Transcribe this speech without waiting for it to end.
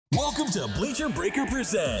Welcome to Bleacher Breaker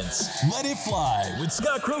Presents Let It Fly with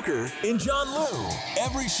Scott Croker and John Liu.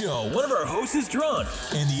 Every show, one of our hosts is drunk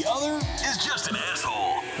and the other is just an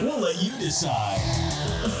asshole. We'll let you decide.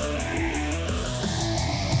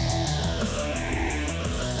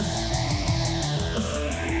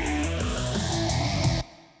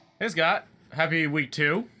 Hey Scott, happy week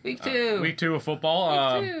two. Week two. Week two of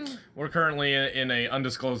football. Week two. We're currently in a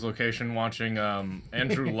undisclosed location watching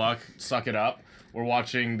Andrew Luck suck it up. We're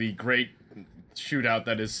watching the great shootout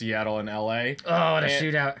that is Seattle and LA. Oh, what a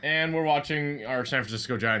shootout. And we're watching our San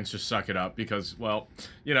Francisco Giants just suck it up because, well,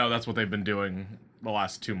 you know, that's what they've been doing the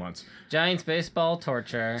last 2 months. Giants baseball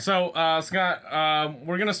torture. So, Scott,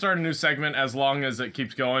 we're going to start a new segment as long as it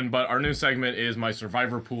keeps going, but our new segment is my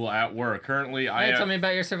survivor pool at work. Currently, Tell me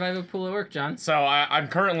about your survivor pool at work, John. So, I'm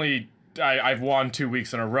currently... I've won 2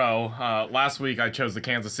 weeks in a row. Last week, I chose the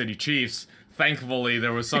Kansas City Chiefs. Thankfully,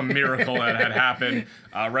 there was some miracle that had happened.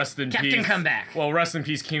 Rest in Captain peace. comeback. Well, rest in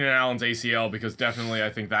peace, Keenan Allen's ACL, because definitely I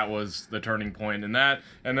think that was the turning point in that.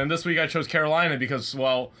 And then this week I chose Carolina because,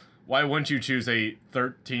 well, why wouldn't you choose a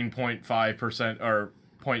 13.5% or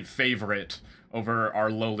point favorite over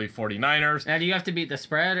our lowly 49ers? Now, do you have to beat the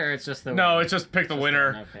spread, or it's just the No, winner? it's just pick the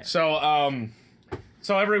winner. Okay.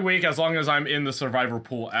 So every week, as long as I'm in the survivor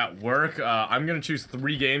pool at work, I'm going to choose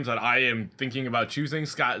 3 games that I am thinking about choosing.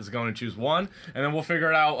 Scott is going to choose 1, and then we'll figure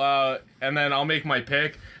it out, and then I'll make my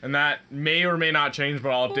pick, and that may or may not change, but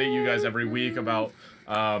I'll update you guys every week about,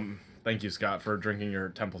 thank you, Scott, for drinking your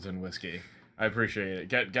Templeton whiskey. I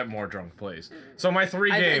appreciate it. Get more drunk, please. So my 3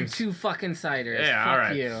 games. I've had 2 fucking ciders. Yeah, Fuck all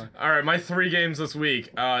right. you. All right, my 3 games this week.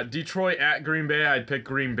 Detroit at Green Bay, I'd pick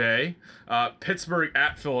Green Bay. Pittsburgh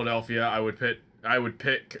at Philadelphia, I would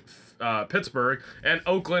pick Pittsburgh, and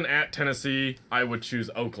Oakland at Tennessee, I would choose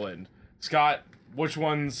Oakland. Scott, which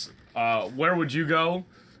ones, where would you go,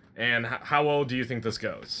 and how well do you think this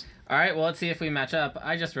goes? All right, well, let's see if we match up.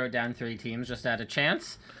 I just wrote down 3 teams just at a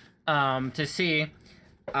chance to see.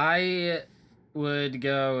 I would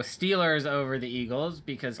go Steelers over the Eagles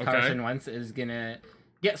because Carson Wentz is going to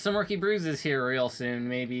get some rookie bruises here real soon,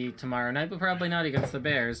 maybe tomorrow night, but probably not against the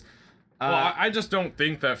Bears. Well, I just don't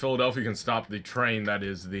think that Philadelphia can stop the train that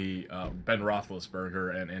is the Ben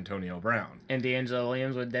Roethlisberger and Antonio Brown. And D'Angelo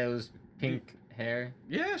Williams with those pink hair.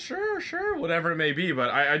 Yeah, sure, whatever it may be,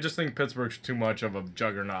 but I just think Pittsburgh's too much of a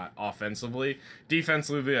juggernaut offensively.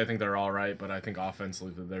 Defensively, I think they're all right, but I think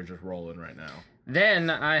offensively, they're just rolling right now. Then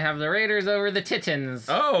I have the Raiders over the Titans.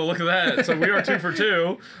 Oh, look at that. So we are 2 for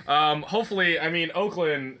 2. Hopefully, I mean,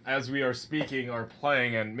 Oakland, as we are speaking, are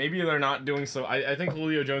playing, and maybe they're not doing so. I think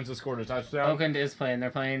Julio Jones has scored a touchdown. Oakland is playing. They're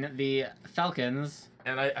playing the Falcons.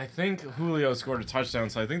 And I think Julio scored a touchdown,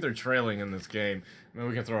 so I think they're trailing in this game. Maybe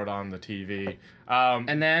we can throw it on the TV.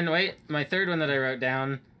 And then, wait, my third one that I wrote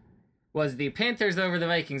down was the Panthers over the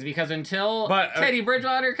Vikings, because until Teddy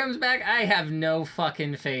Bridgewater comes back, I have no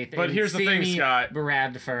fucking faith in here's the thing, Scott.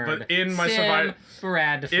 Bradford. But in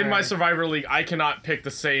my Survivor League, I cannot pick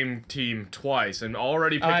the same team twice. And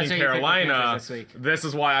already picking Carolina, this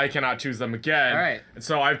is why I cannot choose them again. All right.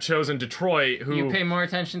 So I've chosen Detroit, who... You pay more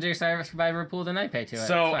attention to your Survivor pool than I pay to it.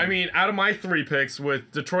 So, I mean, out of my 3 picks,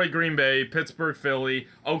 with Detroit, Green Bay, Pittsburgh, Philly,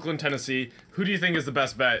 Oakland, Tennessee, who do you think is the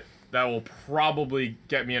best bet that will probably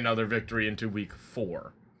get me another victory into week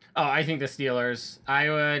 4? Oh, I think the Steelers.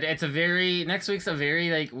 Next week's a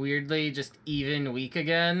very, weirdly just even week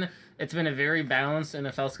again. It's been a very balanced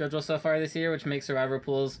NFL schedule so far this year, which makes survivor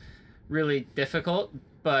pools really difficult.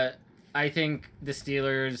 But I think the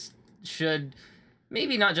Steelers should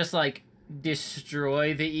maybe not just,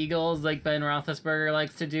 destroy the Eagles like Ben Roethlisberger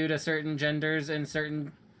likes to do to certain genders in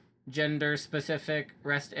certain gender-specific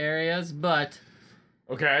rest areas, but...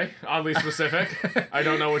 Okay, oddly specific. I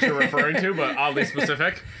don't know what you're referring to, but oddly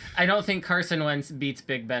specific. I don't think Carson Wentz beats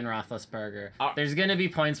Big Ben Roethlisberger. There's going to be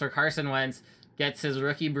points where Carson Wentz gets his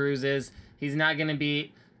rookie bruises. He's not going to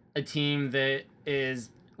beat a team that is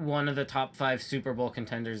one of the top 5 Super Bowl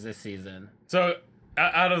contenders this season. So,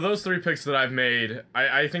 out of those 3 picks that I've made,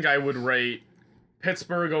 I think I would rate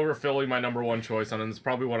Pittsburgh over Philly my number 1 choice, and it's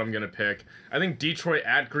probably what I'm going to pick. I think Detroit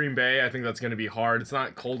at Green Bay, I think that's going to be hard. It's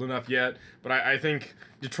not cold enough yet, but I think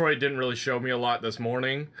Detroit didn't really show me a lot this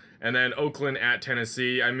morning. And then Oakland at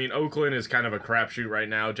Tennessee. I mean, Oakland is kind of a crapshoot right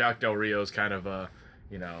now. Jack Del Rio's kind of a,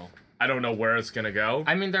 I don't know where it's going to go.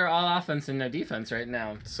 I mean, they're all offense and no defense right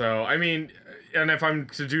now. So, I mean... And if I'm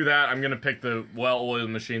to do that, I'm going to pick the well-oiled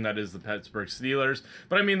machine that is the Pittsburgh Steelers.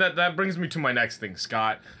 But, I mean, that brings me to my next thing,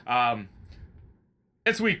 Scott.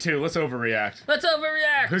 It's week 2. Let's overreact. Let's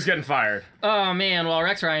overreact. Who's getting fired? Oh man, well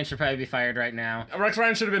Rex Ryan should probably be fired right now. Rex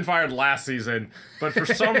Ryan should have been fired last season, but for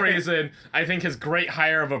some reason, I think his great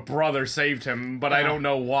hire of a brother saved him, but I don't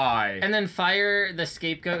know why. And then fire the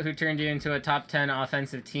scapegoat who turned you into a top 10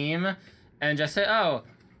 offensive team, and just say, oh,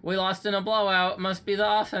 we lost in a blowout, must be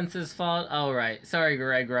the offense's fault. Oh, right. Sorry,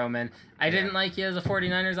 Greg Roman. I didn't like you as a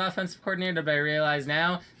 49ers offensive coordinator, but I realize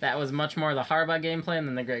now that was much more the Harbaugh game plan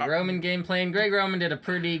than the Greg Roman game plan. Greg Roman did a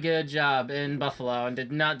pretty good job in Buffalo and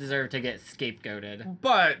did not deserve to get scapegoated.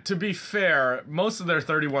 But, to be fair, most of their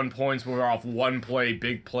 31 points were off one play,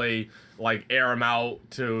 big play, like air them out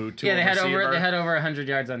to Yeah, they a had receiver. over 100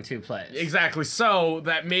 yards on 2 plays. Exactly. So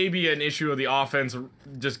that may be an issue of the offense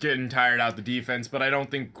just getting tired out the defense, but I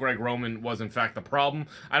don't think Greg Roman was in fact the problem.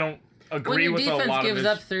 I don't agree with a When your lot defense of gives his...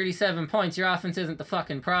 up 37 points, your offense isn't the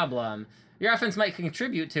fucking problem. Your offense might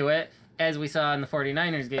contribute to it, as we saw in the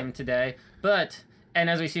 49ers game today, but, and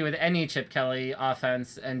as we see with any Chip Kelly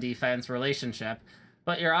offense and defense relationship,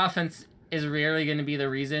 but your offense is rarely going to be the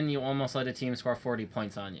reason you almost let a team score 40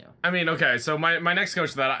 points on you. I mean, okay, so my next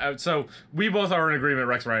coach so we both are in agreement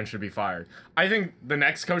Rex Ryan should be fired. I think the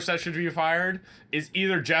next coach that should be fired is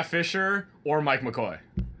either Jeff Fisher or Mike McCoy.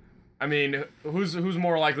 I mean, who's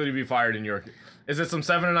more likely to be fired in your... Is it some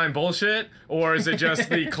 7-9 bullshit, or is it just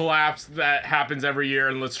the collapse that happens every year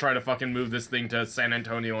and let's try to fucking move this thing to San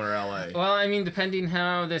Antonio or LA? Well, I mean, depending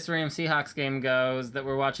how this Rams-Seahawks game goes that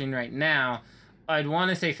we're watching right now, I'd want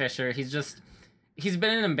to say Fisher. He's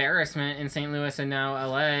been an embarrassment in St. Louis and now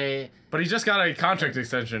LA. But he just got a contract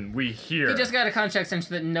extension, we hear. He just got a contract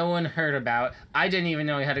extension that no one heard about. I didn't even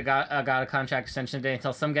know he had got a contract extension today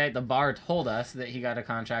until some guy at the bar told us that he got a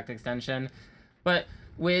contract extension. But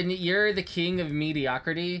when you're the king of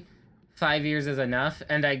mediocrity, 5 years is enough.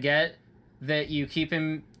 And I get that you keep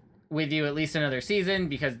him with you at least another season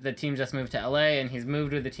because the team just moved to LA and he's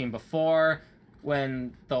moved with the team before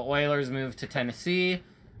when the Oilers moved to Tennessee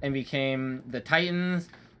and became the Titans.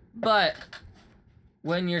 But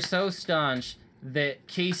when you're so staunch that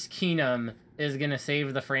Case Keenum is going to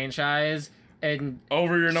save the franchise and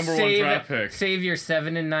over your number 1 draft pick, save your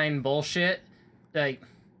 7-9 bullshit, like,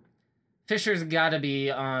 Fisher's got to be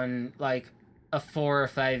on, like, a 4 or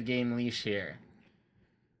 5 game leash here.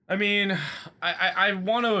 I mean, I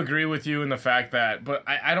want to agree with you in the fact that, but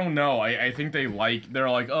I don't know. I think they're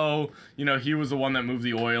like, oh, you know, he was the one that moved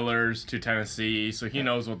the Oilers to Tennessee, so he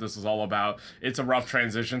knows what this is all about. It's a rough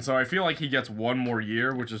transition, so I feel like he gets 1 more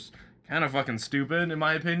year, which is kind of fucking stupid, in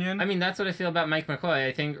my opinion. I mean, that's what I feel about Mike McCoy.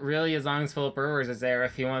 I think really as long as Phillip Rivers is there,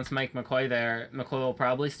 if he wants Mike McCoy there, McCoy will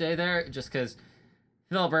probably stay there, just because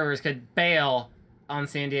Phillip Rivers could bail on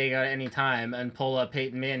San Diego at any time and pull up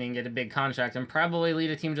Peyton Manning, get a big contract, and probably lead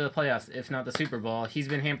a team to the playoffs, if not the Super Bowl. He's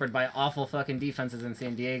been hampered by awful fucking defenses in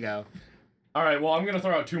San Diego. All right, well, I'm going to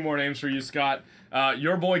throw out 2 more names for you, Scott.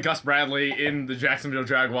 Your boy Gus Bradley in the Jacksonville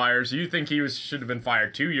Jaguars. You think he should have been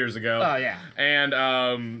fired 2 years ago. Oh, yeah.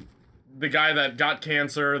 And the guy that got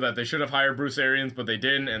cancer, that they should have hired Bruce Arians, but they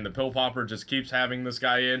didn't, and the pill popper just keeps having this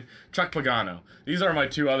guy in, Chuck Pagano. These are my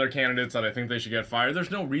 2 other candidates that I think they should get fired.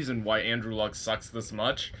 There's no reason why Andrew Luck sucks this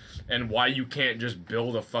much, and why you can't just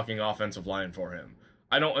build a fucking offensive line for him.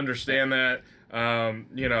 I don't understand that.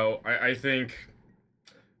 You know, I think...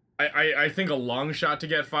 I think a long shot to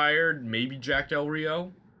get fired, maybe Jack Del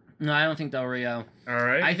Rio. No, I don't think Del Rio. All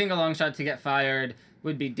right. I think a long shot to get fired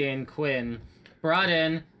would be Dan Quinn. Brought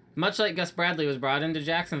in, much like Gus Bradley was brought into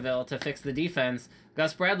Jacksonville to fix the defense,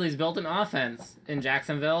 Gus Bradley's built an offense in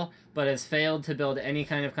Jacksonville, but has failed to build any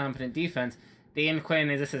kind of competent defense. Dan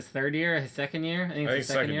Quinn, is this his 3rd year, his 2nd year? I think it's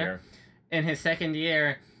his second year. In his 2nd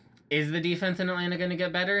year, is the defense in Atlanta going to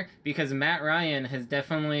get better? Because Matt Ryan has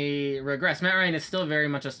definitely regressed. Matt Ryan is still very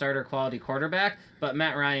much a starter quality quarterback, but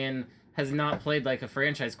Matt Ryan has not played like a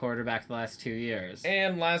franchise quarterback the last 2 years.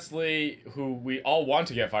 And lastly, who we all want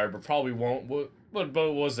to get fired, but probably won't, but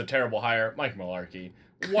was a terrible hire, Mike Mularkey.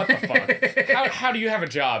 What the fuck? How do you have a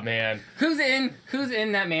job, man? Who's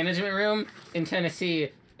in that management room in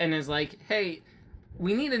Tennessee and is like, hey,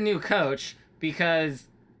 we need a new coach because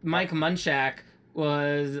Mike Munchak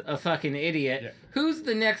was a fucking idiot. Yeah. Who's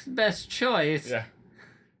the next best choice? Yeah.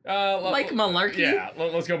 Mike Mularkey? Yeah,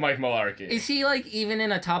 let's go Mike Mularkey. Is he, like, even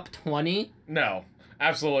in a top 20? No,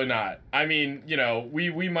 absolutely not. I mean, you know,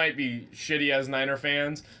 we might be shitty as Niner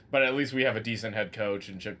fans, but at least we have a decent head coach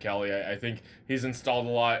in Chip Kelly. I think he's installed a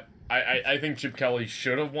lot. I think Chip Kelly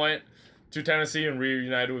should have went to Tennessee and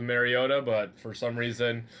reunited with Mariota, but for some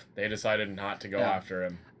reason, they decided not to go after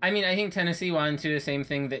him. I mean, I think Tennessee wanted to do the same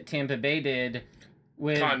thing that Tampa Bay did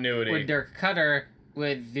with continuity. With Dirk Cutter,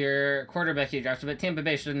 with your quarterback you drafted, but Tampa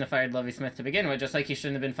Bay shouldn't have fired Lovie Smith to begin with, just like he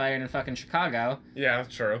shouldn't have been fired in fucking Chicago. Yeah,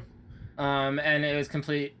 true. And it was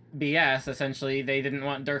complete BS, essentially. They didn't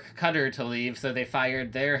want Dirk Cutter to leave, so they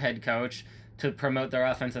fired their head coach to promote their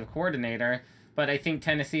offensive coordinator. But I think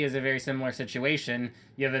Tennessee is a very similar situation.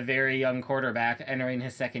 You have a very young quarterback entering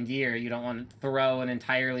his second year. You don't want to throw an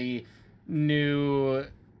entirely new,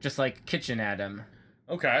 just like, kitchen at him.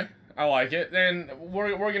 Okay, I like it. And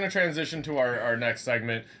we're going to transition to our next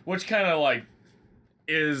segment, which kind of, like,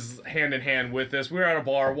 is hand in hand with this. We were at a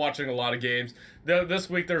bar watching a lot of games. This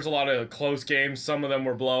week there's a lot of close games. Some of them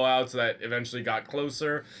were blowouts that eventually got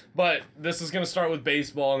closer. But this is going to start with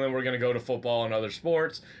baseball, and then we're going to go to football and other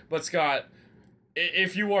sports. But Scott,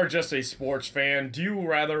 if you are just a sports fan,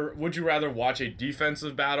 would you rather watch a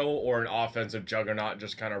defensive battle or an offensive juggernaut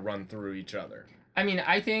just kind of run through each other? I mean,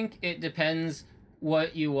 I think it depends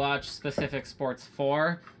what you watch specific sports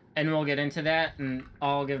for. And we'll get into that, and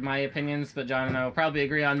I'll give my opinions, but John and I will probably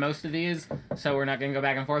agree on most of these, so we're not going to go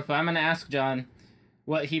back and forth. But I'm going to ask John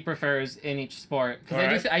what he prefers in each sport,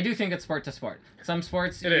 because I do think it's sport to sport. Some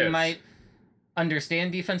sports you might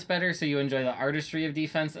understand defense better, so you enjoy the artistry of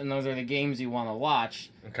defense, and those are the games you want to watch.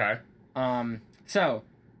 Okay. So,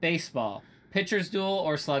 baseball. Pitcher's duel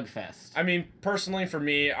or slugfest? I mean, personally for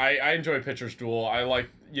me, I enjoy pitcher's duel. I like,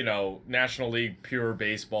 National League pure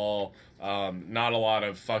baseball. Not a lot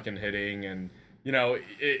of fucking hitting, and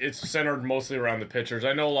it's centered mostly around the pitchers.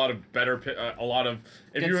 I know a lot of good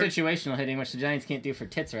situational hitting, which the Giants can't do for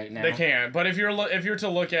tits right now. They can't, but if you're to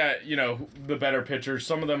look at the better pitchers,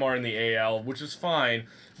 some of them are in the AL, which is fine.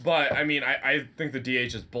 But I mean, I think the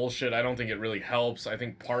DH is bullshit. I don't think it really helps. I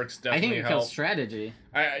think Parks definitely helps. Kills strategy.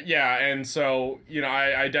 And so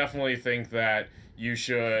I definitely think that you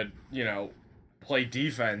should play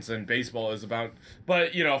defense, and baseball is about.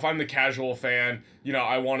 But if I'm the casual fan,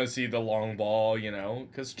 I want to see the long ball,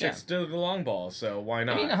 because chicks do the long ball, so why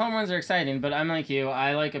not? I mean, the home runs are exciting, but I'm like you.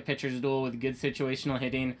 I like a pitcher's duel with good situational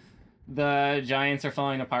hitting. The Giants are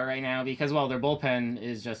falling apart right now because, their bullpen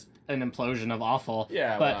is just an implosion of awful.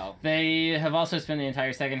 Yeah, but they have also spent the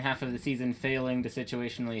entire second half of the season failing to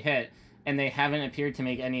situationally hit, and they haven't appeared to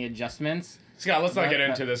make any adjustments. Scott, let's not get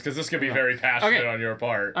into this because this could be very passionate on your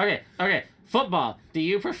part. Okay. Football. Do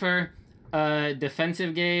you prefer a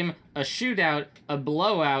defensive game, a shootout, a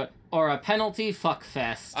blowout, or a penalty fuck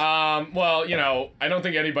fest? I don't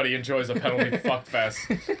think anybody enjoys a penalty fuck fest.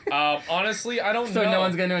 Honestly, I don't know. So no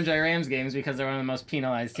one's going to enjoy Rams games because they're one of the most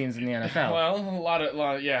penalized teams in the NFL. Well, a lot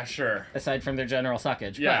of yeah, sure. Aside from their general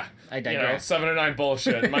suckage. Yeah. But I digress. 7-9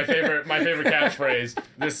 bullshit. My favorite catchphrase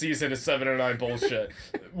this season is 7-9 bullshit,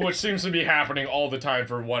 which seems to be happening all the time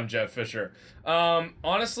for one Jeff Fisher.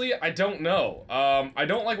 Honestly, I don't know. I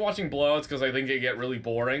don't like watching blowouts because I think they get really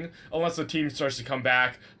boring unless the team starts to come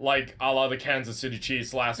back, like a la the Kansas City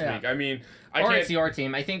Chiefs last week. I mean, it's your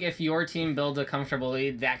team. I think if your team builds a comfortable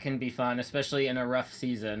lead, that can be fun, especially in a rough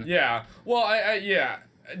season. Yeah. Well,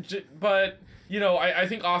 but I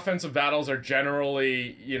think offensive battles are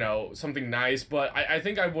generally, something nice, but I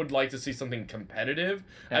think I would like to see something competitive.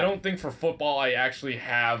 Yeah. I don't think for football I actually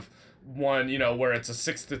have one, where it's a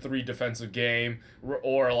 6-3 defensive game,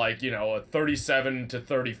 or like, a 37-34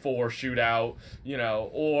 shootout,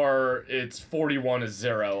 or it's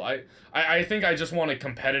 41-0. I think I just want a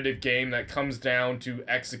competitive game that comes down to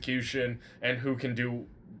execution and who can do,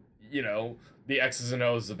 the X's and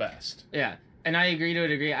O's the best. Yeah, and I agree to a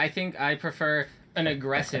degree. I think I prefer an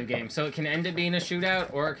aggressive game, so it can end up being a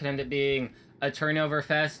shootout, or it can end up being a turnover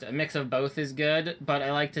fest. A mix of both is good, but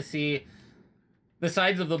I like to see the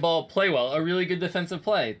sides of the ball play well. A really good defensive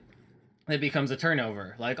play that becomes a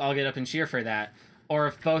turnover. Like, I'll get up and cheer for that. Or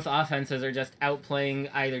if both offenses are just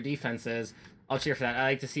outplaying either defenses, I'll cheer for that. I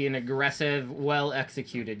like to see an aggressive,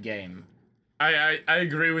 well-executed game. I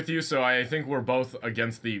agree with you, so I think we're both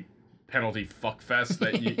against the penalty fuckfest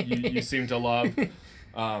that you seem to love.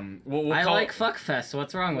 I like fuckfest.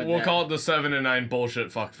 What's wrong with that? We'll call it the 7-9 bullshit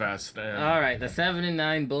fuckfest. All right, the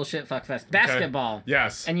 7-9 bullshit fuckfest. Basketball. Okay.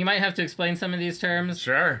 Yes. And you might have to explain some of these terms.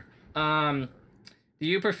 Sure. Do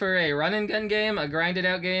you prefer a run and gun game, a grinded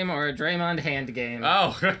out game, or a Draymond hand game?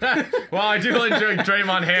 Oh, well, I do enjoy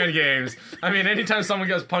Draymond hand games. I mean, anytime someone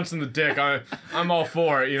gets punched in the dick, I'm all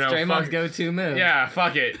for it. It's Draymond's go-to move. Yeah,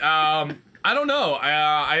 fuck it. I don't know.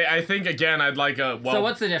 I think, again, I'd like a... So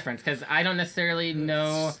what's the difference? Because I don't necessarily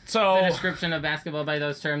know the description of basketball by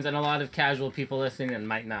those terms, and a lot of casual people listening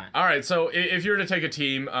might not. All right, so if you're to take a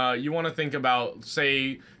team, you want to think about,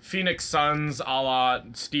 say, Phoenix Suns a la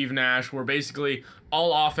Steve Nash, where basically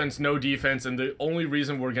all offense, no defense, and the only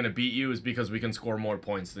reason we're going to beat you is because we can score more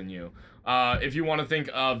points than you. If you want to think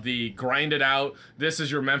of the grind it out, this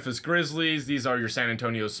is your Memphis Grizzlies. These are your San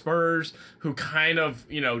Antonio Spurs, who kind of,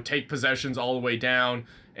 take possessions all the way down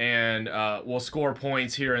and will score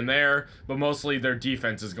points here and there, but mostly their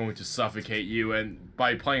defense is going to suffocate you. And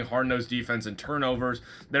by playing hard-nosed defense and turnovers,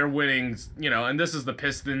 they're winning, and this is the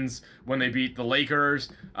Pistons when they beat the Lakers.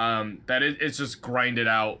 It's just grinded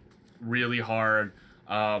out really hard.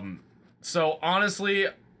 So honestly,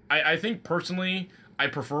 I think personally, I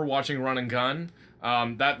prefer watching run and gun.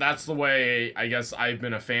 That's the way I guess I've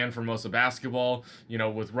been a fan for most of basketball.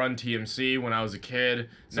 With Run TMC when I was a kid.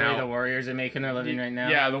 So now the Warriors are making their living right now.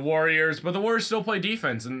 Yeah, the Warriors, but the Warriors still play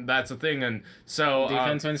defense, and that's the thing. And so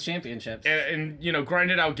defense wins championships. And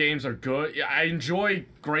grinded out games are good. I enjoy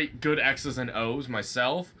good X's and O's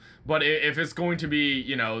myself, but if it's going to be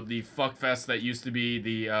the fuck fest that used to be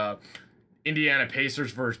the Indiana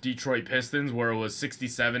Pacers versus Detroit Pistons, where it was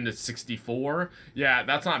 67-64. Yeah,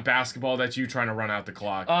 that's not basketball. That's you trying to run out the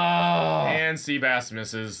clock. Oh. And Seabass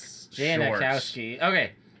misses Janikowski.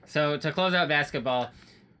 Okay, so to close out basketball,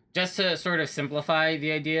 just to sort of simplify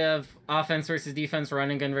the idea of offense versus defense, run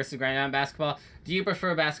and gun versus grind out basketball, do you prefer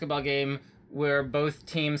a basketball game where both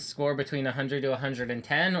teams score between 100 to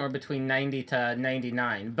 110 or between 90 to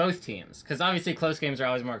 99? Both teams. Because obviously close games are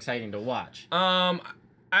always more exciting to watch.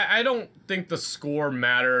 I don't think the score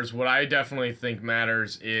matters. What I definitely think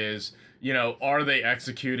matters is, are they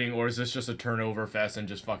executing, or is this just a turnover fest and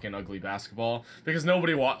just fucking ugly basketball? Because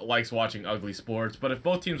nobody likes watching ugly sports, but if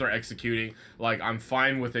both teams are executing, I'm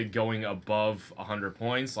fine with it going above 100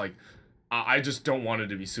 points. I just don't want it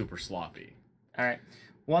to be super sloppy. All right.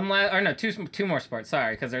 Two more sports,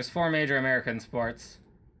 sorry, because there's 4 major American sports.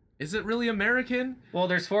 Is it really American? Well,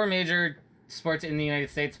 there's 4 major sports in the United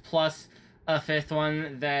States, plus a 5th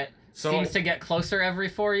one that seems to get closer every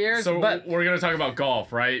 4 years. So but we're gonna talk about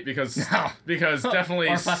golf, right? Because definitely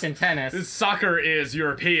or fucking tennis. Soccer is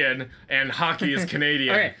European and hockey is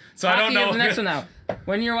Canadian. Okay, so hockey I don't know. Is the next one now.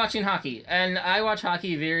 When you're watching hockey, and I watch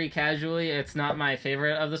hockey very casually, it's not my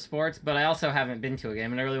favorite of the sports, but I also haven't been to a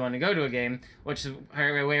game, and I really want to go to a game, which is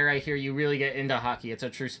where I hear you really get into hockey. It's a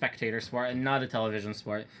true spectator sport and not a television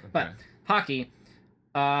sport. Okay. But hockey,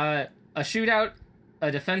 a shootout, a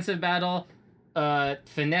defensive battle, a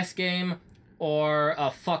finesse game, or a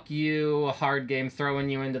fuck you hard game throwing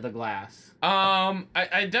you into the glass?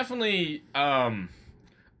 I definitely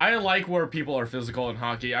I like where people are physical in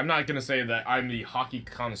hockey. I'm not gonna say that I'm the hockey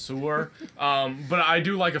connoisseur, but I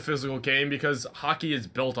do like a physical game because hockey is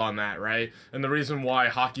built on that, right? And the reason why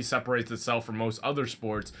hockey separates itself from most other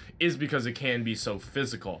sports is because it can be so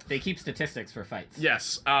physical. They keep statistics for fights.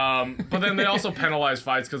 Yes, but then they also penalize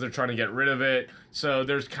fights because they're trying to get rid of it. So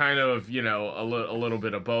there's kind of, a little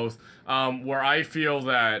bit of both. Where I feel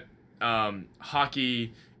that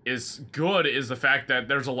hockey is good is the fact that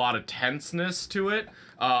there's a lot of tenseness to it.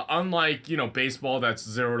 Unlike, baseball that's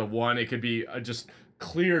 0-1, it could be just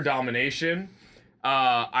clear domination.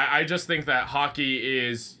 I just think that hockey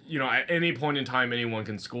is, at any point in time, anyone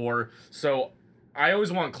can score. So I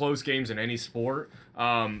always want close games in any sport.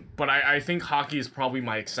 But I think hockey is probably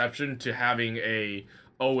my exception to having a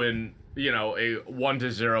 1-0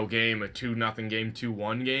 game, a 2-0 game,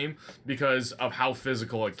 2-1 game, because of how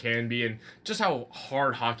physical it can be and just how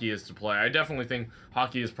hard hockey is to play. I definitely think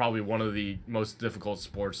hockey is probably one of the most difficult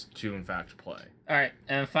sports to, in fact, play. All right,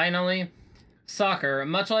 and finally, soccer.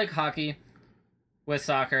 Much like hockey, with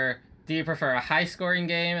soccer, do you prefer a high-scoring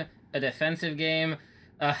game, a defensive game,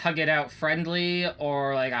 a hug-it-out friendly,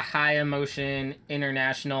 or a high-emotion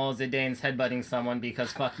international Zidane's headbutting someone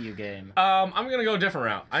because fuck you game? I'm gonna go a different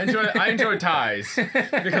route. I enjoy ties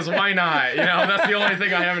because why not? That's the only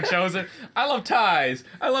thing I haven't chosen. I love ties.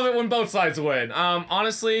 I love it when both sides win.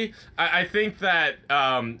 Honestly, I think that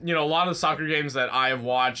a lot of the soccer games that I have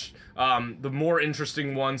watched, the more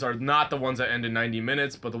interesting ones are not the ones that end in 90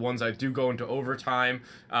 minutes, but the ones that do go into overtime.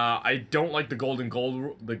 I don't like the golden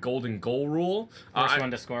goal rule. First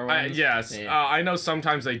one to score wins. Yes. Yeah. I know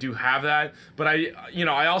sometimes they do have that, but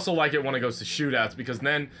I also like it when it goes to shootouts because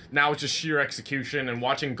now it's just sheer execution, and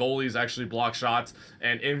watching goalies actually block shots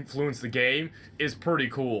and influence the game is pretty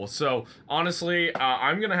cool. So honestly,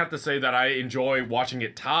 I'm gonna have to say that I enjoy watching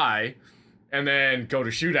it tie, and then go to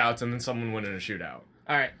shootouts, and then someone win in a shootout.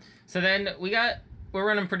 All right. So then we're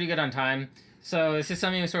running pretty good on time. So this is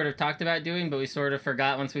something we sort of talked about doing, but we sort of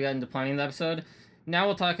forgot once we got into planning the episode. Now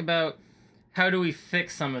we'll talk about how do we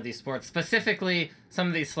fix some of these sports, specifically some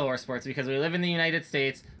of these slower sports, because we live in the United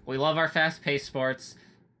States. We love our fast-paced sports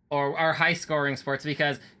or our high-scoring sports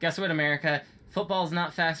because guess what, America? Football's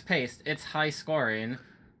not fast-paced. It's high-scoring,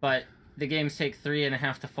 but the games take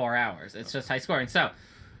 3.5 to 4 hours. It's just high-scoring. So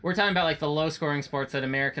we're talking about like the low scoring sports that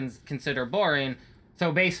Americans consider boring.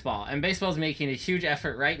 So baseball, and baseball's making a huge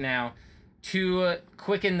effort right now to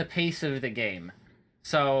quicken the pace of the game.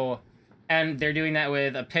 So, and they're doing that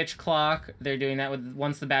with a pitch clock. They're doing that with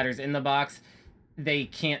once the batter's in the box, they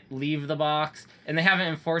can't leave the box, and they haven't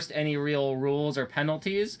enforced any real rules or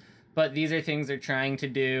penalties. But these are things they're trying to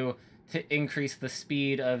do to increase the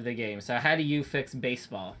speed of the game. So how do you fix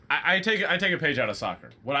baseball? I take a page out of soccer.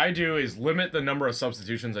 What I do is limit the number of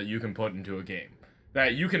substitutions that you can put into a game.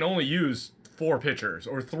 That you can only use 4 pitchers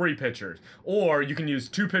or 3 pitchers, or you can use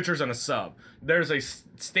 2 pitchers and a sub. There's a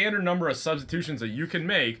standard number of substitutions that you can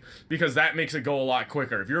make because that makes it go a lot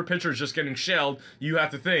quicker. If your pitcher's just getting shelled, you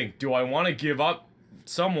have to think, do I want to give up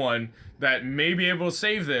someone that may be able to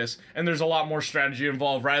save this? And there's a lot more strategy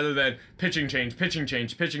involved rather than pitching change.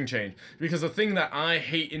 Because the thing that I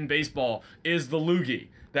hate in baseball is the loogie.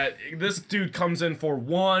 That this dude comes in for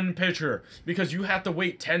one pitcher because you have to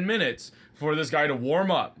wait 10 minutes for this guy to warm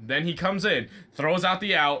up. Then he comes in, throws out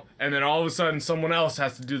the out, and then all of a sudden someone else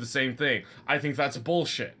has to do the same thing. I think that's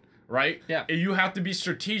bullshit, right? Yeah. You have to be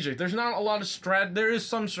strategic. There's not a lot of there is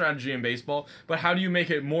some strategy in baseball, but how do you make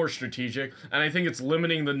it more strategic? And I think it's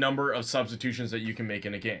limiting the number of substitutions that you can make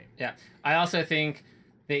in a game. Yeah. I also think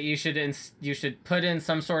that you should put in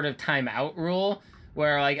some sort of timeout rule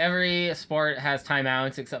where like every sport has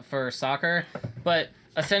timeouts except for soccer, but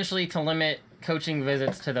essentially to limit coaching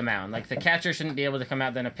visits to the mound. Like the catcher shouldn't be able to come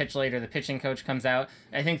out, then a pitch later the pitching coach comes out.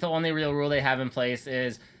 I think the only real rule they have in place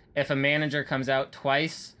is if a manager comes out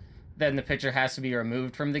twice, then the pitcher has to be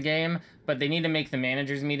removed from the game. But they need to make the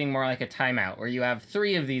managers meeting more like a timeout, where you have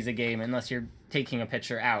 3 of these a game unless you're taking a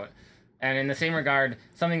pitcher out. And in the same regard,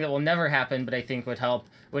 something that will never happen, but I think would help,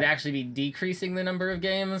 would actually be decreasing the number of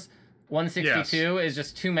games. 162 is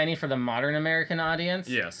just too many for the modern American audience.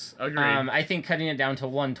 Yes, agreed. I think cutting it down to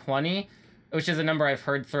 120, which is a number I've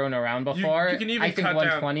heard thrown around before. You can even I think cut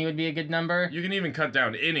 120 would be a good number. You can even cut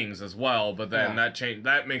down innings as well, but then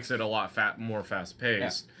that makes it a lot more fast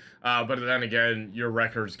paced. Yeah. But then again, your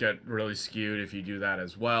records get really skewed if you do that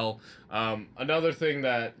as well. Another thing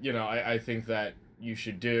that I think that you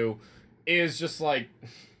should do is just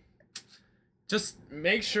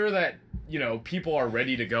make sure that people are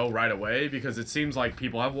ready to go right away, because it seems like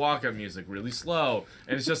people have walk-up music really slow,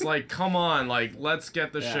 and it's just like, come on, like, let's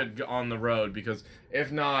get the shit on the road, because if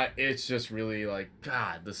not, it's just really like,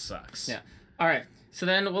 God, this sucks. Yeah. All right. So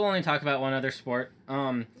then we'll only talk about one other sport.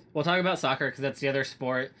 We'll talk about soccer because that's the other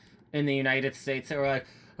sport in the United States that we're like,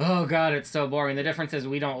 oh God, it's so boring. The difference is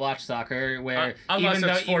we don't watch soccer, where unless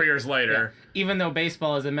it's 4 years later. Yeah, even though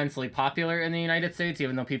baseball is immensely popular in the United States,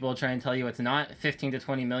 even though people try and tell you it's not, 15 to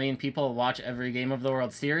 20 million people watch every game of the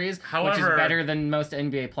World Series, which is better than most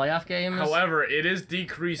NBA playoff games. However, it is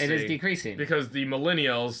decreasing. It is decreasing. Because the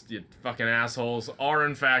millennials, you fucking assholes, are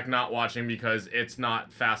in fact not watching because it's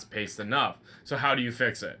not fast-paced enough. So how do you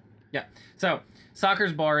fix it? Yeah. So,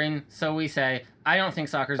 soccer's boring, so we say. I don't think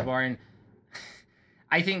soccer's boring.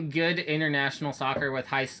 I think good international soccer with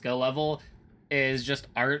high skill level is just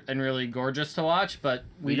art and really gorgeous to watch, but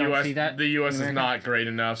we don't see that. The U.S. is not great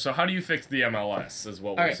enough. So how do you fix the MLS is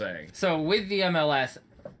what we're saying. So with the MLS,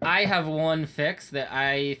 I have one fix that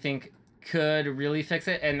I think could really fix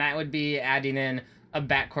it, and that would be adding in a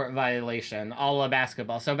backcourt violation, a la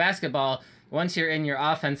basketball. So basketball, once you're in your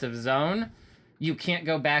offensive zone, you can't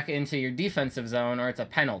go back into your defensive zone or it's a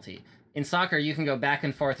penalty. In soccer, you can go back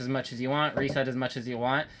and forth as much as you want, reset as much as you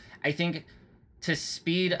want. I think to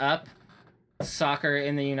speed up soccer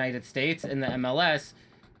in the United States, in the MLS,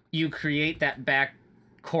 you create that back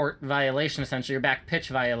court violation, essentially, your back pitch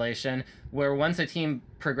violation, where once a team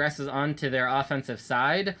progresses onto their offensive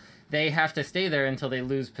side, they have to stay there until they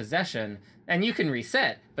lose possession. And you can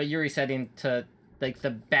reset, but you're resetting to like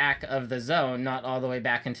the back of the zone, not all the way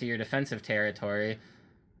back into your defensive territory.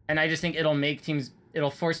 And I just think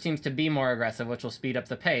it'll force teams to be more aggressive, which will speed up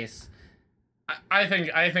the pace. I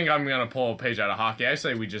think I'm gonna pull a page out of hockey. I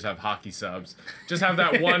say we just have hockey subs. Just have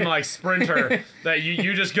that one like sprinter that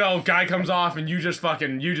you just go, guy comes off and you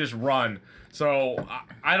just run. So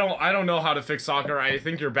I don't know how to fix soccer. I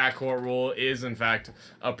think your backcourt rule is in fact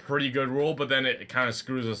a pretty good rule, but then it kind of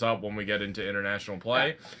screws us up when we get into international play.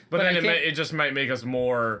 Yeah. But then it just might make us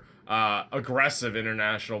more aggressive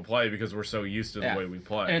international play because we're so used to the way we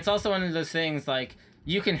play. And it's also one of those things like,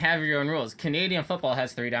 you can have your own rules. Canadian football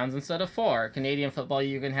has 3 downs instead of 4. Canadian football,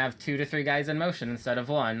 you can have 2 to 3 guys in motion instead of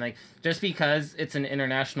 1. Like, just because it's an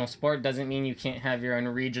international sport doesn't mean you can't have your own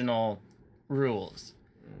regional rules.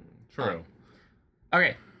 True.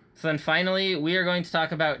 Okay, so then finally, we are going to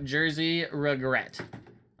talk about jersey regret.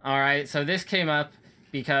 All right, so this came up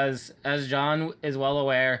because, as John is well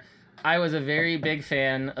aware, I was a very big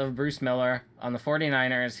fan of Bruce Miller on the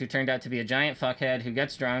 49ers, who turned out to be a giant fuckhead who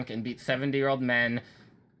gets drunk and beats 70-year-old men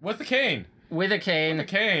With the cane. with a cane The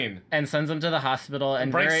cane. and sends them to the hospital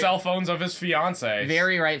and Breaks very, cell phones of his fiance.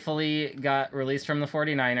 very rightfully got released from the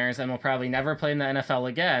 49ers and will probably never play in the NFL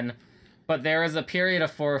again. But there was a period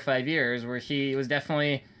of 4 or 5 years where he was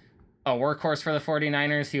definitely a workhorse for the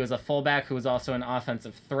 49ers. He was a fullback who was also an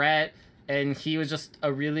offensive threat, and he was just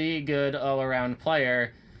a really good all-around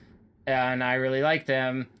player, and I really liked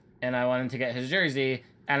him, and I wanted to get his jersey,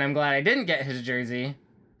 and I'm glad I didn't get his jersey,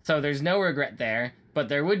 so there's no regret there, but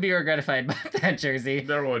there would be regret if I had bought that jersey.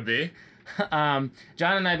 There would be. John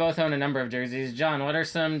and I both own a number of jerseys. John, what are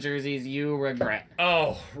some jerseys you regret?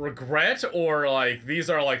 Oh, regret or like these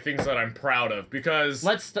are like things that I'm proud of because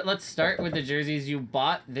Let's start with the jerseys you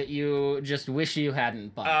bought that you just wish you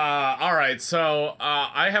hadn't bought. all right, so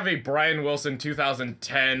I have a Brian Wilson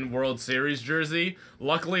 2010 World Series jersey.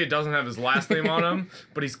 Luckily, it doesn't have his last name on him,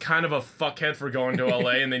 but he's kind of a fuckhead for going to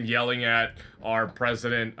LA and then yelling at our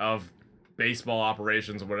president of baseball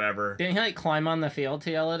operations or whatever. Didn't he like climb on the field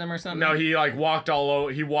to yell at him or something? No, he like walked all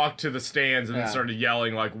over. He walked to the stands and then Yeah. started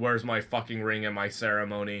yelling like, "Where's my fucking ring at my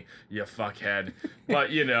ceremony, you fuckhead?" But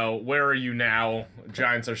you know, where are you now?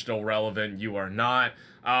 Giants are still relevant. You are not.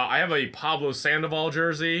 I have a Pablo Sandoval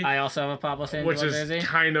jersey, I also have a Pablo Sandoval which is jersey.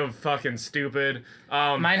 kind of fucking stupid.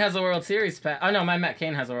 Mine has a World Series patch. Oh no, my Matt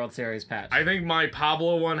Cain has a World Series patch. I think my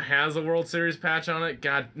Pablo one has a World Series patch on it.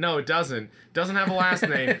 God, no, it doesn't. Doesn't have a last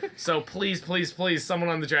name. So please, please, please,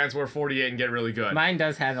 someone on the Giants wear 48 and get really good. Mine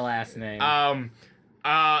does have a last name.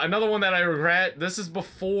 Another one that I regret, this is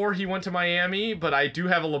before he went to Miami, but I do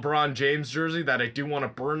have a LeBron James jersey that I do want to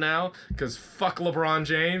burn now, because fuck LeBron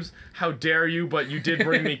James. How dare you, but you did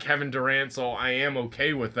bring me Kevin Durant, so I am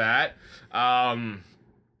okay with that. I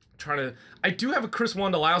do have a Chris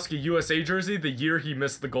Wondolowski USA jersey the year he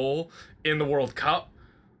missed the goal in the World Cup.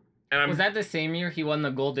 And Was that the same year he won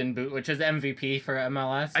the Golden Boot, which is MVP for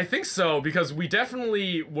MLS? I think so, because we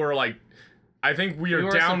definitely were like, I think we were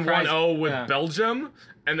are down surprised- 1-0 with yeah. Belgium,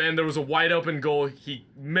 and then there was a wide open goal he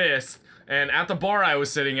missed, and at the bar I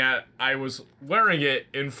was sitting at, I was wearing it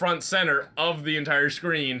in front center of the entire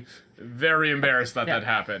screen. Very embarrassed that that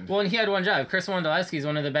happened. Well, and he had one job. Chris Wondolowski is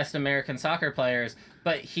one of the best American soccer players,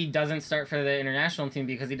 but he doesn't start for the international team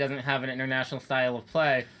because he doesn't have an international style of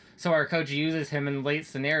play. So our coach uses him in late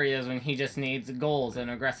scenarios when he just needs goals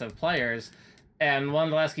and aggressive players. And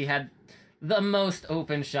Wondolowski had the most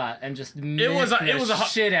open shot and just missed the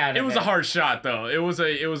shit out of it. It was a hard shot though. It was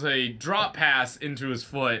a drop pass into his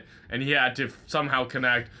foot, and he had to somehow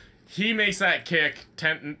connect. He makes that kick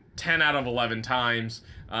 10 out of 11 times.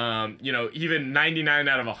 Even 99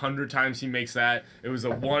 out of 100 times he makes that. It was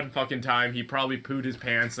the one fucking time he probably pooed his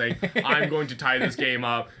pants saying, "I'm going to tie this game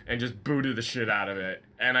up," and just booted the shit out of it.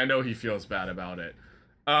 And I know he feels bad about it.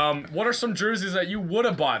 What are some jerseys that you would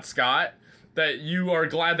have bought, Scott, that you are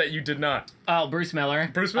glad that you did not? Oh, Bruce Miller.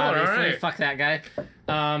 Bruce Miller, Obviously, alright. Fuck that guy.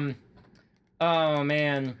 Oh,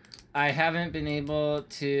 man. I haven't been able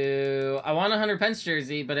to... I want a Hunter Pence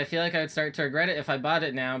jersey, but I feel like I would start to regret it if I bought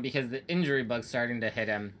it now because the injury bug's starting to hit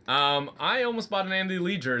him. I almost bought an Andy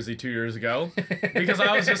Lee jersey 2 years ago because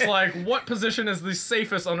I was just like, what position is the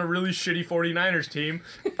safest on a really shitty 49ers team?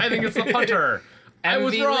 I think it's the punter. I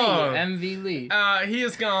was wrong. MV Lee. He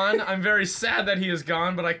is gone. I'm very sad that he is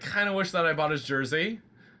gone, but I kind of wish that I bought his jersey.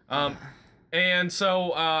 And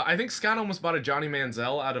so I think Scott almost bought a Johnny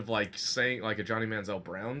Manziel out of a Johnny Manziel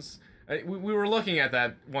Browns. We were looking at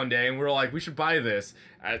that one day and we were like, we should buy this,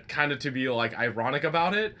 kind of to be like ironic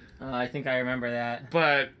about it. I think I remember that.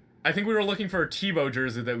 But I think we were looking for a Tebow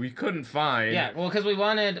jersey that we couldn't find. Yeah, well, because we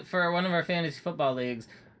wanted, for one of our fantasy football leagues,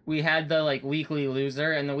 we had the weekly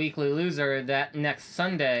loser, and the weekly loser that next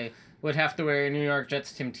Sunday would have to wear a New York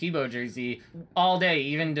Jets Tim Tebow jersey all day,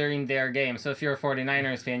 even during their game. So if you're a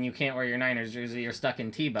 49ers fan, you can't wear your Niners jersey. You're stuck in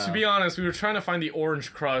Tebow. To be honest, we were trying to find the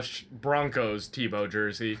Orange Crush Broncos Tebow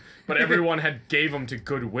jersey, but everyone had gave them to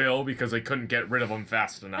Goodwill because they couldn't get rid of them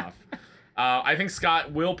fast enough. I think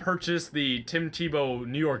Scott will purchase the Tim Tebow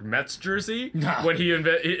New York Mets jersey when he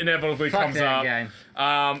inevitably Fuck comes that up. guy.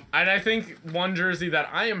 And I think one jersey that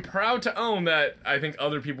I am proud to own that I think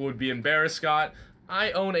other people would be embarrassed, Scott,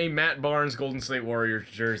 I own a Matt Barnes Golden State Warriors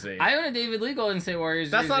jersey. I own a David Lee Golden State Warriors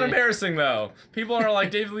jersey. That's not embarrassing, though. People are like,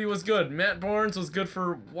 David Lee was good. Matt Barnes was good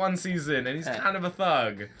for one season, and he's kind of a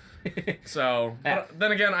thug. So, but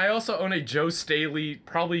then again, I also own a Joe Staley,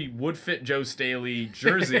 probably would fit Joe Staley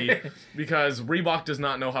jersey because Reebok does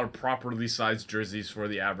not know how to properly size jerseys for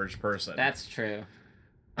the average person. That's true.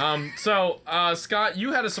 So, Scott,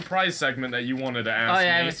 you had a surprise segment that you wanted to ask Oh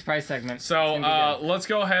yeah, I me. have a surprise segment. So, It's gonna be good. let's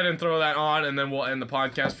go ahead and throw that on, and then we'll end the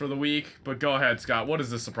podcast for the week. But go ahead, Scott. What is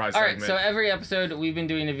this surprise All right, segment? so every episode we've been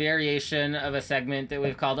doing a variation of a segment that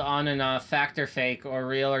we've called On and Off, Fact or Fake, or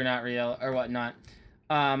Real or Not Real, or whatnot.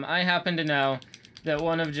 I happen to know that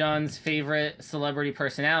one of John's favorite celebrity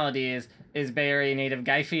personalities is Bay Area native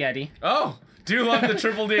Guy Fieri. Oh, do love the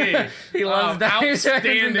Triple D. He loves Diners,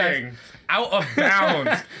 Drive-Ins, and Dives. Outstanding. Out of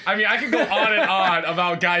bounds. I mean, I could go on and on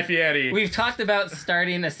about Guy Fieri. We've talked about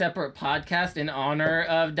starting a separate podcast in honor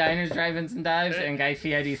of Diners, Drive-Ins, and Dives and Guy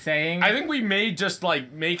Fieri saying. I think we may just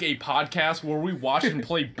like make a podcast where we watch and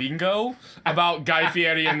play bingo about Guy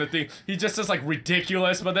Fieri and the thing. He just says like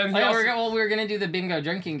ridiculous, but then he also... we're gonna do the bingo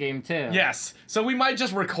drinking game too. Yes, so we might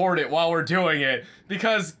just record it while we're doing it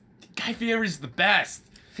because Guy Fieri's the best.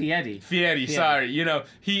 Fieri, sorry. You know,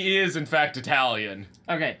 he is in fact Italian.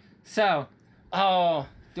 Okay, so,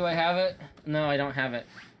 do I have it? No, I don't have it.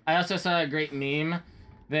 I also saw a great meme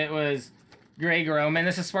that was Greg Roman.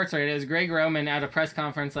 This is sports related. It was Greg Roman at a press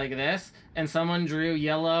conference like this, and someone drew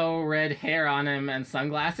yellow, red hair on him and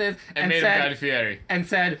sunglasses, And made him Guy Fieri. and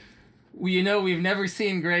said, well, you know, we've never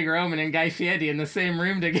seen Greg Roman and Guy Fieri in the same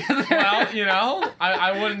room together. Well, you know,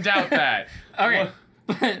 I wouldn't doubt that. Okay,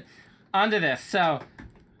 but onto this. So,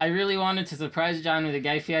 I really wanted to surprise John with a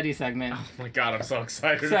Guy Fieri segment. Oh my god, I'm so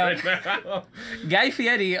excited So- right now. Guy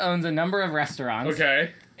Fieri owns a number of restaurants. Okay.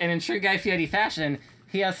 And in true Guy Fieri fashion,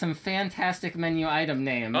 he has some fantastic menu item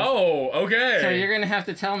names. Oh, okay. So you're going to have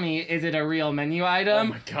to tell me, is it a real menu item?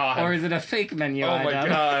 Oh my god. Or is it a fake menu Oh item? my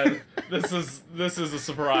god. This is a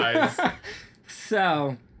surprise.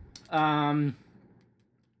 So,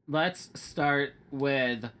 let's start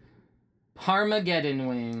with Parmageddon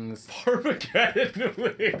wings. Parmageddon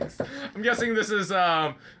wings. I'm guessing this is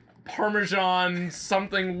Parmesan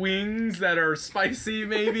something wings that are spicy,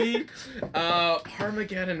 maybe.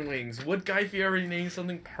 Parmageddon wings. Would Guy Fieri name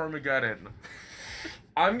something Parmageddon?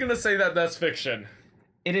 I'm gonna say that that's fiction.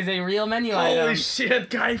 It is a real menu item. Holy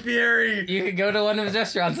shit, Guy Fieri! You could go to one of his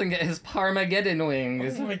restaurants and get his Parmageddon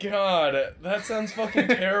wings. Oh my god, that sounds fucking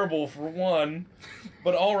terrible for one.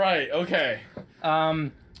 But alright, okay.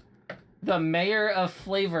 The mayor of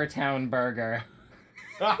Flavortown burger.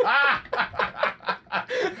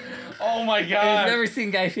 Oh my If god. you've never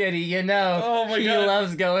seen Guy Fieri, you know Oh my he God.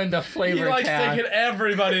 loves going to Flavortown. He likes taking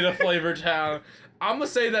everybody to Flavortown. I'm gonna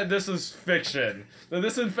say that this is fiction. That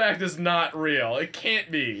this, in fact, is not real. It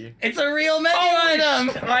can't be. It's a real menu Holy item!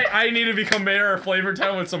 shit. I need to become mayor of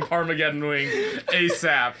Flavortown with some Parmageddon wings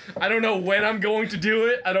ASAP. I don't know when I'm going to do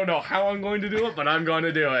it. I don't know how I'm going to do it, but I'm going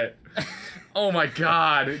to do it. Oh my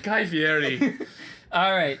god. Guy Fieri.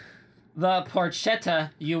 Alright. The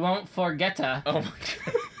porchetta you won't forgetta. Oh my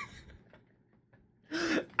god.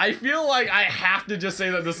 I feel like I have to just say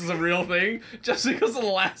that this is a real thing just because of the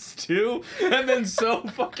last two have been so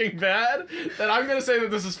fucking bad that I'm gonna say that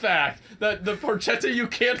this is fact. That the porchetta you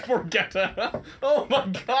can't forget. Oh my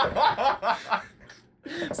god.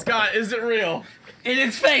 Scott, is it real? It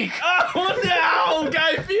is fake! Oh no!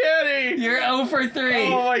 Guy Fieri! You're 0 for 3.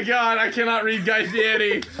 Oh my god, I cannot read Guy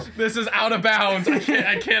Fieri. This is out of bounds. I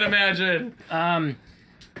can't imagine.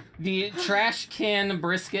 The trash can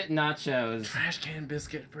brisket nachos. Trash can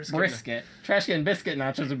brisket. Brisket. Trash can biscuit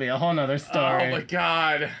nachos would be a whole nother story. Oh my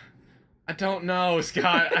god. I don't know,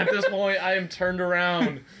 Scott. At this point, I am turned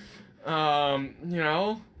around. You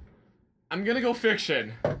know, I'm gonna go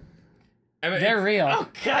fiction. And They're real. Oh,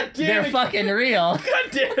 god damn They're it. fucking real.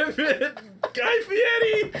 God damn it. Guy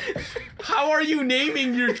Fieri. How are you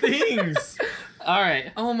naming your things?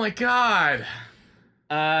 Alright. Oh my god.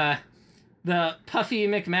 The Puffy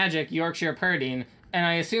McMagic Yorkshire pudding, and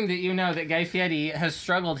I assume that you know that Guy Fieri has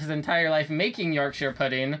struggled his entire life making Yorkshire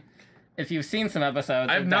pudding. If you've seen some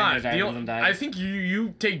episodes, I've of not. Diners, Drive-Ins, and Dives. I think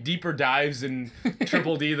you take deeper dives in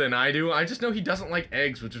Triple D than I do. I just know he doesn't like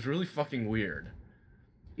eggs, which is really fucking weird.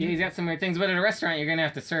 Yeah, he's got some weird things, but at a restaurant you're gonna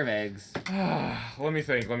have to serve eggs. Let me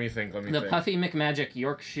think. The Puffy McMagic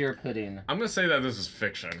Yorkshire pudding. I'm gonna say that this is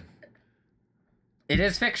fiction. It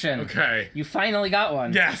is fiction. Okay. You finally got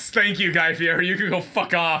one. Yes, thank you, Guy Fieri. You can go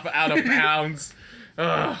fuck off out of bounds.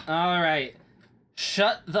 Ugh. Alright.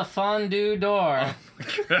 Shut the fondue door.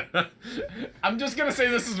 I'm just gonna say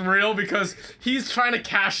this is real because he's trying to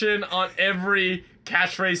cash in on every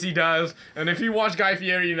catchphrase he does, and if you watch Guy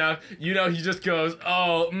Fieri enough, you know he just goes,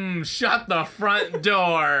 shut the front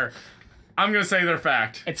door. I'm gonna say they're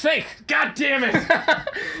fact. It's fake. God damn it!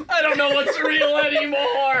 I don't know what's real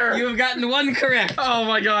anymore! You've gotten one correct. Oh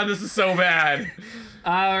my god, this is so bad.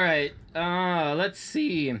 Alright. Let's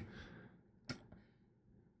see.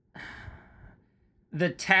 The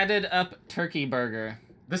tatted up turkey burger.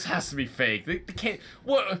 This has to be fake. They can't.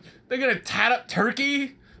 What? They're gonna tat up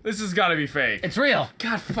turkey? This has got to be fake. It's real.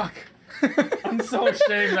 God, fuck. I'm so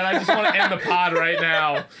ashamed that I just want to end the pod right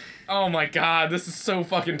now. Oh my god, this is so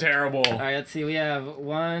fucking terrible. All right, let's see. We have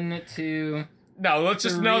 1, 2. No, let's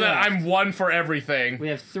just know that I'm 1 for everything. We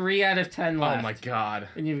have 3 out of 10 left. Oh my god.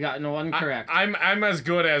 And you've gotten 1 correct. I'm as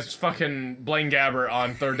good as fucking Blaine Gabbert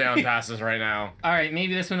on third down passes right now. All right,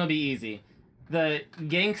 maybe this one will be easy. The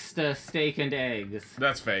gangsta steak and eggs.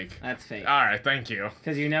 That's fake. That's fake. All right, thank you.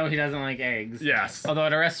 Because you know he doesn't like eggs. Yes. Although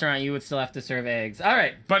at a restaurant you would still have to serve eggs. All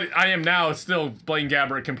right. But I am now still Blaine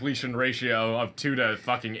Gabbert completion ratio of 2 to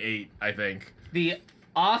fucking 8, I think. The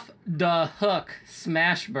off the hook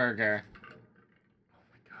smash burger.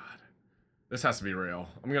 This has to be real.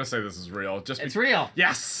 I'm gonna say this is real. It's real.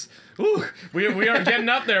 Yes. Ooh, we are getting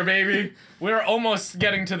up there, baby. We're almost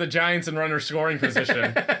getting to the Giants and runner scoring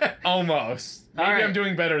position. Almost. Maybe All right. I'm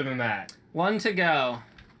doing better than that. 1 to go.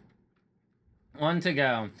 1 to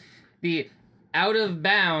go. The out of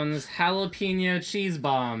bounds jalapeno cheese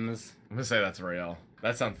bombs. I'm gonna say that's real.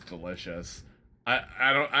 That sounds delicious.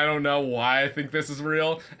 I don't know why I think this is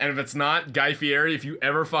real, and if it's not, Guy Fieri, if you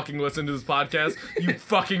ever fucking listen to this podcast, you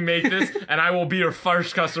fucking make this, and I will be your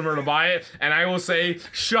first customer to buy it, and I will say,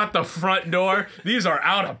 shut the front door, these are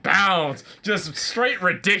out of bounds, just straight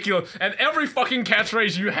ridiculous, and every fucking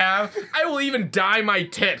catchphrase you have, I will even dye my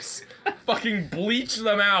tips, fucking bleach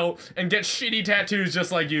them out, and get shitty tattoos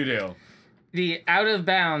just like you do. The out of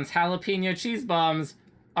bounds jalapeno cheese bombs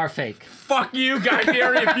are fake. Fuck you, Guy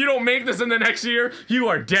Fieri. If you don't make this in the next year, you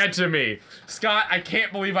are dead to me. Scott, I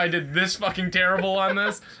can't believe I did this fucking terrible on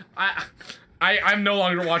this. I'm no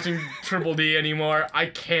longer watching Triple D anymore. I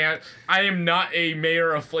can't. I am not a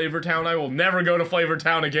mayor of Flavortown. I will never go to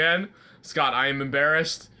Flavortown again. Scott, I am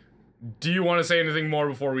embarrassed. Do you want to say anything more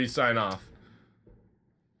before we sign off?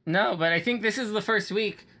 No, but I think this is the first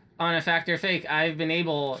week on a Fact or Fake I've been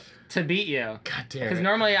able to beat you. God damn it. Because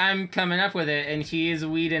normally I'm coming up with it and he's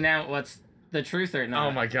weeding out what's the truth or not.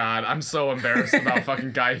 Oh my god, I'm so embarrassed about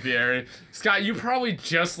fucking Guy Fieri. Scott, you probably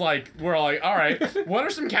just were like, alright, what are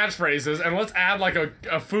some catchphrases? And let's add like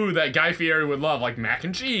a food that Guy Fieri would love, like mac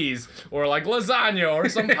and cheese, or like lasagna, or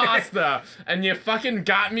some pasta. And you fucking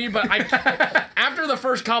got me, but after the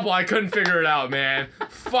first couple, I couldn't figure it out, man.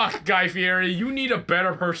 Fuck, Guy Fieri, you need a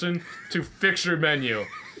better person to fix your menu.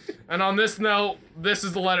 And on this note, this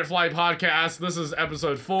is the Let It Fly podcast. This is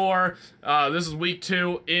episode 4. This is week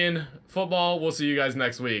 2 in football. We'll see you guys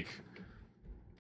next week.